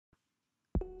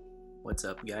What's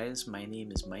up, guys? My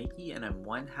name is Mikey, and I'm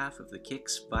one half of the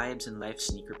Kicks, Vibes, and Life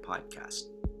Sneaker podcast.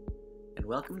 And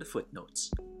welcome to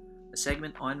Footnotes, a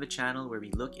segment on the channel where we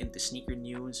look into sneaker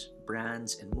news,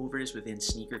 brands, and movers within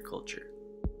sneaker culture.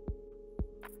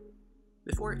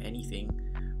 Before anything,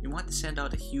 we want to send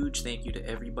out a huge thank you to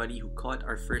everybody who caught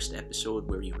our first episode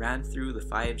where we ran through the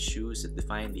 5 shoes that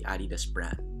define the Adidas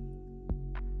brand.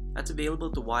 That's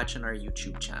available to watch on our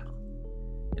YouTube channel.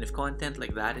 And if content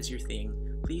like that is your thing,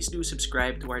 please do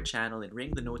subscribe to our channel and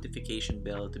ring the notification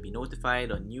bell to be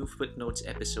notified on new Footnotes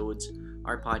episodes,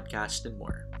 our podcast, and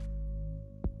more.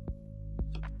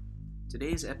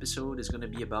 Today's episode is going to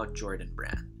be about Jordan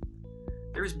Brand.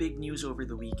 There was big news over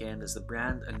the weekend as the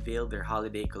brand unveiled their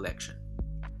holiday collection.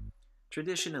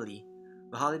 Traditionally,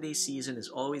 the holiday season is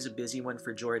always a busy one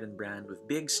for Jordan Brand, with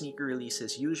big sneaker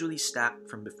releases usually stacked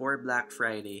from before Black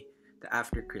Friday to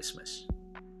after Christmas.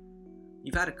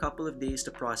 We've had a couple of days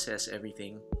to process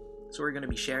everything, so we're going to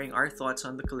be sharing our thoughts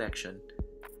on the collection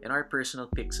and our personal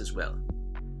picks as well.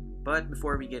 But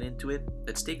before we get into it,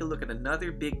 let's take a look at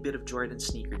another big bit of Jordan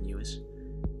sneaker news,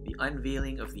 the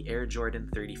unveiling of the Air Jordan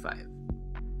 35.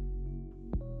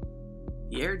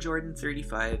 The Air Jordan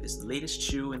 35 is the latest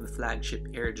shoe in the flagship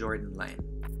Air Jordan line.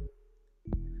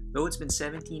 Though it's been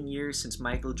 17 years since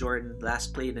Michael Jordan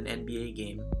last played an NBA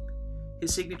game,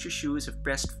 his signature shoes have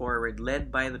pressed forward,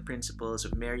 led by the principles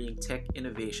of marrying tech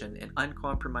innovation and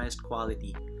uncompromised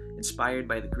quality, inspired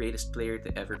by the greatest player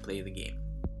to ever play the game.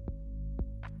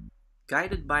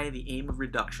 Guided by the aim of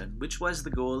reduction, which was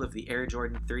the goal of the Air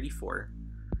Jordan 34,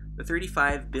 the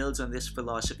 35 builds on this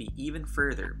philosophy even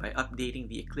further by updating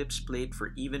the Eclipse plate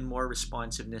for even more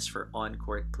responsiveness for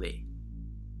on-court play.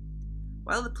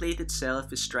 While the plate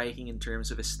itself is striking in terms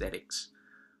of aesthetics,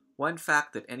 one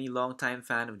fact that any longtime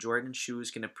fan of Jordan shoes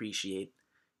can appreciate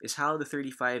is how the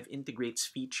 35 integrates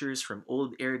features from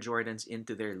old Air Jordans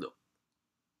into their look.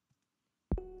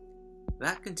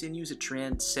 That continues a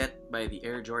trend set by the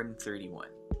Air Jordan 31.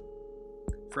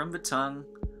 From the tongue,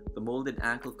 the molded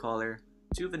ankle collar,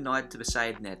 to the nod to the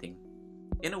side netting,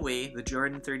 in a way, the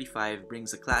Jordan 35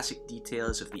 brings the classic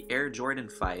details of the Air Jordan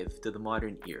 5 to the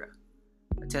modern era,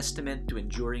 a testament to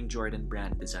enduring Jordan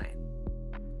brand design.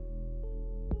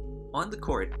 On the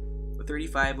court, the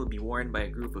 35 will be worn by a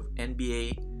group of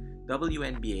NBA,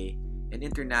 WNBA, and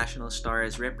international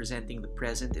stars representing the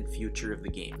present and future of the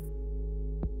game.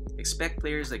 Expect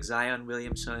players like Zion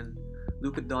Williamson,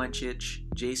 Luka Doncic,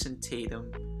 Jason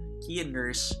Tatum, Kian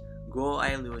Nurse, Go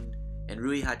Ailun, and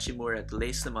Rui Hachimura to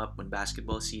lace them up when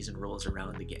basketball season rolls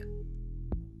around again.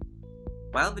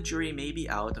 While the jury may be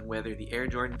out on whether the Air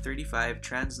Jordan 35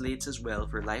 translates as well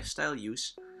for lifestyle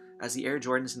use as the Air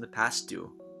Jordans in the past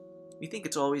do, we think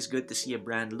it's always good to see a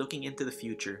brand looking into the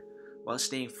future while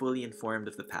staying fully informed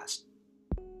of the past.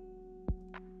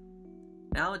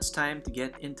 Now it's time to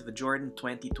get into the Jordan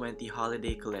 2020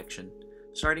 holiday collection,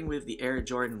 starting with the Air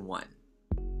Jordan 1.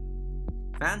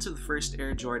 Fans of the first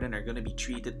Air Jordan are going to be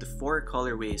treated to 4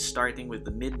 colorways, starting with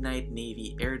the Midnight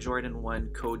Navy Air Jordan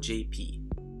 1 CO.JP.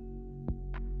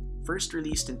 First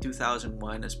released in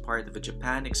 2001 as part of a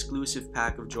Japan-exclusive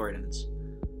pack of Jordans,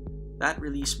 that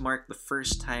release marked the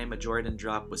first time a Jordan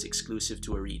drop was exclusive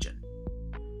to a region.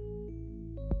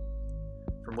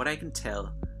 From what I can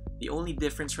tell, the only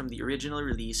difference from the original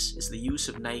release is the use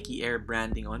of Nike Air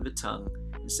branding on the tongue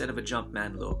instead of a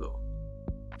Jumpman logo.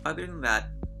 Other than that,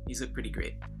 these look pretty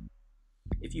great.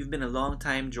 If you've been a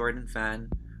long-time Jordan fan,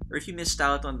 or if you missed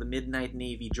out on the Midnight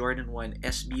Navy Jordan 1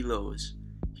 SB lows,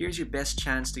 here's your best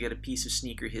chance to get a piece of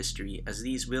sneaker history, as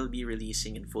these will be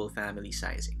releasing in full family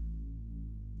sizing.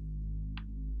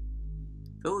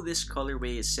 Though this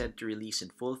colorway is said to release in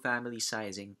full family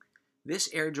sizing, this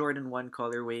Air Jordan 1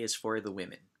 colorway is for the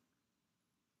women.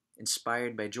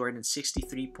 Inspired by Jordan's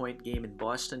 63-point game in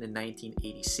Boston in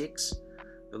 1986,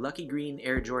 the Lucky Green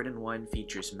Air Jordan 1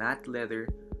 features matte leather,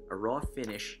 a raw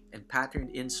finish, and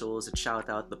patterned insoles that shout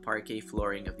out the parquet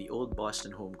flooring of the old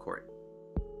Boston home court.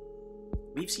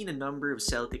 We've seen a number of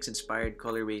Celtics-inspired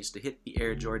colorways to hit the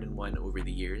Air Jordan 1 over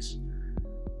the years,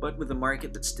 but with a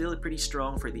market that's still pretty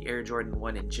strong for the Air Jordan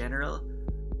 1 in general,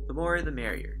 the more the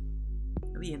merrier.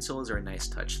 And the insoles are a nice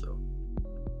touch though.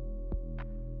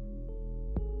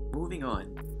 Moving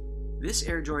on, this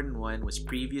Air Jordan 1 was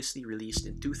previously released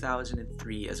in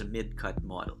 2003 as a mid-cut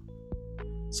model.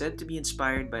 Said to be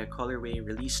inspired by a colorway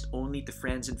released only to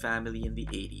friends and family in the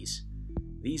 80s,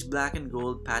 these black and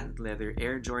gold patent leather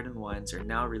Air Jordan 1s are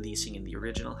now releasing in the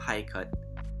original high cut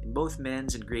in both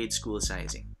men's and grade school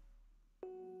sizing.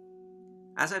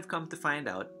 As I've come to find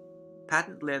out,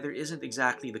 patent leather isn't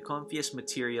exactly the comfiest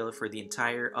material for the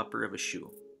entire upper of a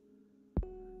shoe.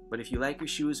 But if you like your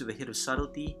shoes with a hit of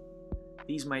subtlety,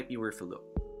 these might be worth a look.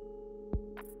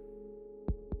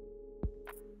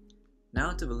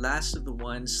 Now to the last of the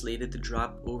ones slated to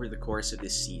drop over the course of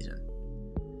this season,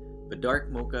 the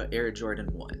Dark Mocha Air Jordan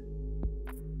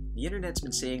 1. The internet's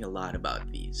been saying a lot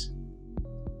about these.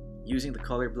 Using the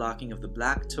color blocking of the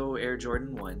Black Toe Air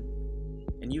Jordan 1,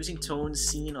 and using tones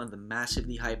seen on the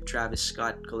massively hyped Travis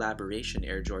Scott collaboration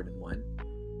Air Jordan 1,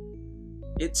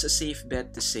 it's a safe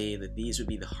bet to say that these would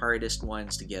be the hardest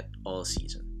ones to get all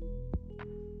season.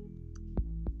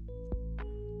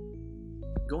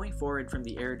 Going forward from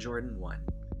the Air Jordan 1,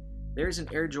 there's an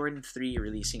Air Jordan 3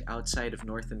 releasing outside of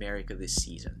North America this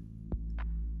season.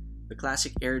 The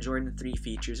classic Air Jordan 3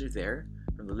 features are there,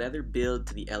 from the leather build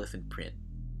to the elephant print.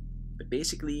 But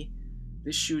basically,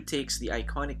 this shoe takes the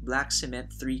iconic black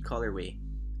cement 3 colorway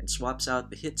and swaps out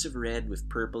the hits of red with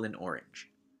purple and orange,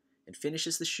 and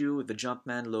finishes the shoe with the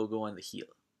Jumpman logo on the heel.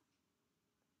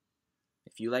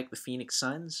 If you like the Phoenix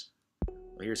Suns,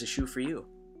 well, here's a shoe for you.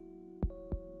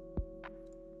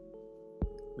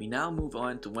 We now move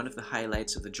on to one of the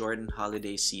highlights of the Jordan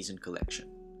holiday season collection,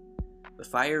 the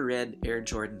Fire Red Air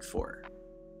Jordan 4.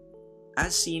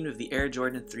 As seen with the Air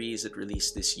Jordan 3s that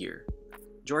released this year,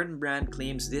 Jordan Brand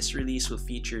claims this release will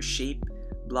feature shape,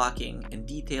 blocking, and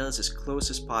details as close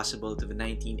as possible to the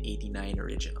 1989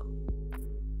 original.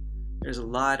 There's a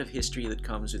lot of history that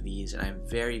comes with these, and I'm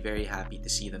very, very happy to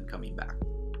see them coming back.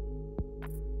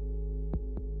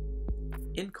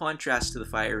 In contrast to the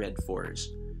Fire Red 4s,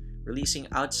 releasing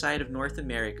outside of North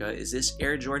America is this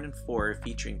Air Jordan 4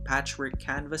 featuring patchwork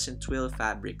canvas and twill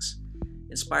fabrics,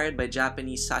 inspired by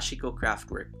Japanese Sashiko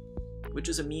craftwork, which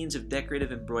was a means of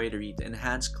decorative embroidery to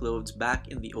enhance clothes back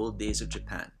in the old days of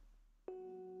Japan.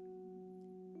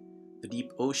 The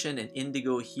deep ocean and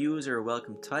indigo hues are a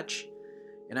welcome touch,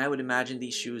 and I would imagine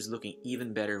these shoes looking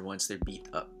even better once they're beat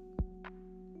up.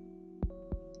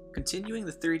 Continuing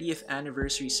the 30th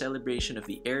anniversary celebration of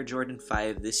the Air Jordan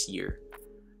 5 this year,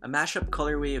 a mashup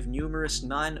colorway of numerous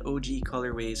non-OG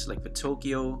colorways like the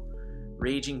Tokyo,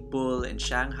 Raging Bull, and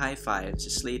Shanghai 5s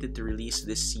is slated to release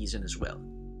this season as well.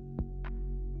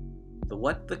 The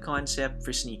what the concept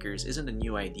for sneakers isn't a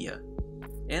new idea,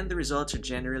 and the results are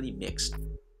generally mixed.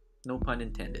 No pun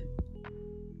intended.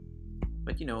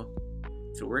 But you know,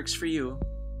 if it works for you,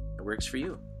 it works for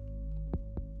you.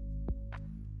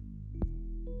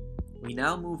 We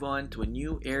now move on to a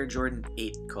new Air Jordan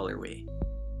 8 colorway.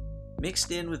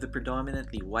 Mixed in with the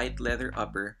predominantly white leather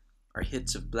upper are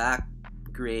hits of black,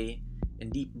 gray,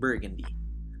 and deep burgundy,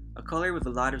 a color with a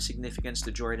lot of significance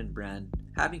to Jordan Brand,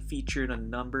 having featured on a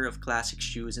number of classic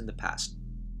shoes in the past.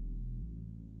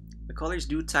 The colors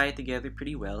do tie together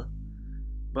pretty well,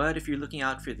 but if you're looking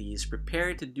out for these,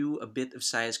 prepare to do a bit of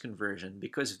size conversion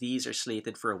because these are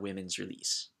slated for a women's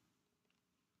release.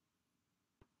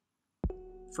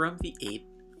 From the 8,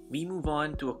 we move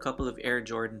on to a couple of Air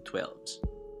Jordan 12s.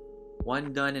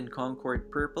 One done in Concord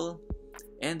purple,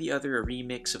 and the other a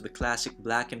remix of the classic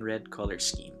black and red color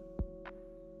scheme.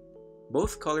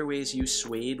 Both colorways use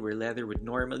suede where leather would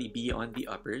normally be on the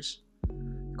uppers.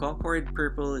 Concord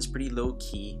purple is pretty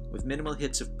low-key, with minimal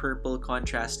hits of purple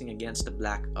contrasting against the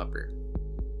black upper.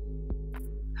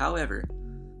 However,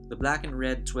 the black and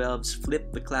red 12s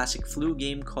flip the classic flu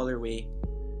game colorway,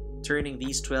 turning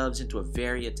these 12s into a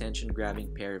very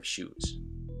attention-grabbing pair of shoes.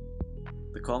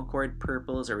 The Concord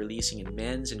purples are releasing in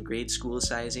men's and grade school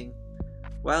sizing,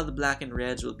 while the black and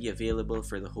reds will be available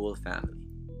for the whole family.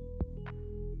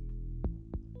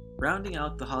 Rounding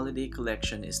out the holiday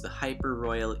collection is the Hyper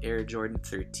Royal Air Jordan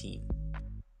 13.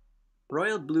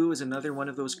 Royal blue is another one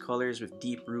of those colors with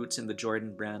deep roots in the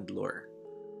Jordan Brand lore.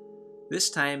 This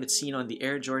time it's seen on the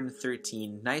Air Jordan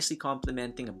 13, nicely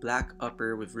complementing a black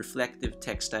upper with reflective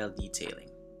textile detailing.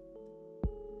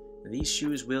 These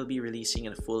shoes will be releasing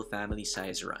in a full family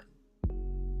size run.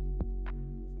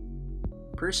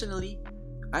 Personally,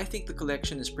 I think the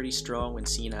collection is pretty strong when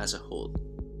seen as a whole.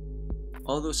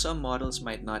 Although some models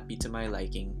might not be to my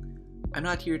liking, I'm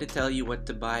not here to tell you what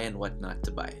to buy and what not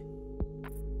to buy.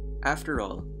 After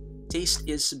all, taste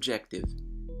is subjective,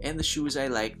 and the shoes I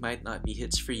like might not be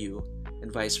hits for you,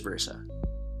 and vice versa.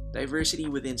 Diversity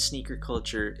within sneaker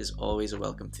culture is always a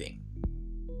welcome thing.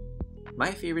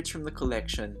 My favorites from the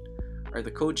collection are the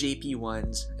CO.JP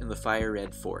ones and the Fire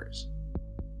Red 4s.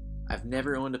 I've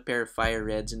never owned a pair of Fire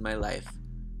Reds in my life,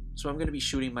 so I'm going to be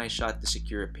shooting my shot to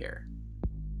secure a pair.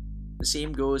 The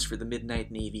same goes for the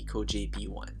Midnight Navy CO.JP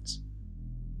ones.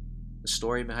 The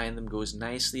story behind them goes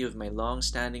nicely with my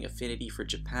long-standing affinity for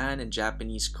Japan and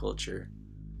Japanese culture,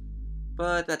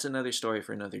 but that's another story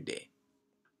for another day.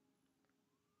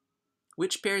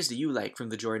 Which pairs do you like from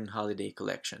the Jordan Holiday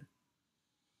collection?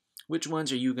 Which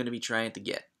ones are you going to be trying to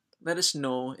get? let us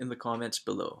know in the comments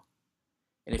below.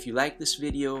 And if you like this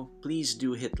video, please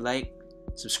do hit like,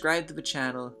 subscribe to the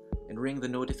channel, and ring the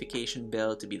notification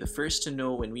bell to be the first to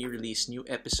know when we release new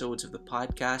episodes of the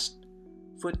podcast,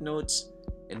 Footnotes,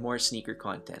 and more sneaker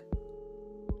content.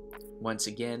 Once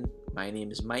again, my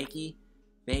name is Mikey.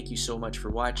 Thank you so much for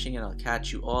watching, and I'll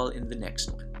catch you all in the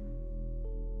next one.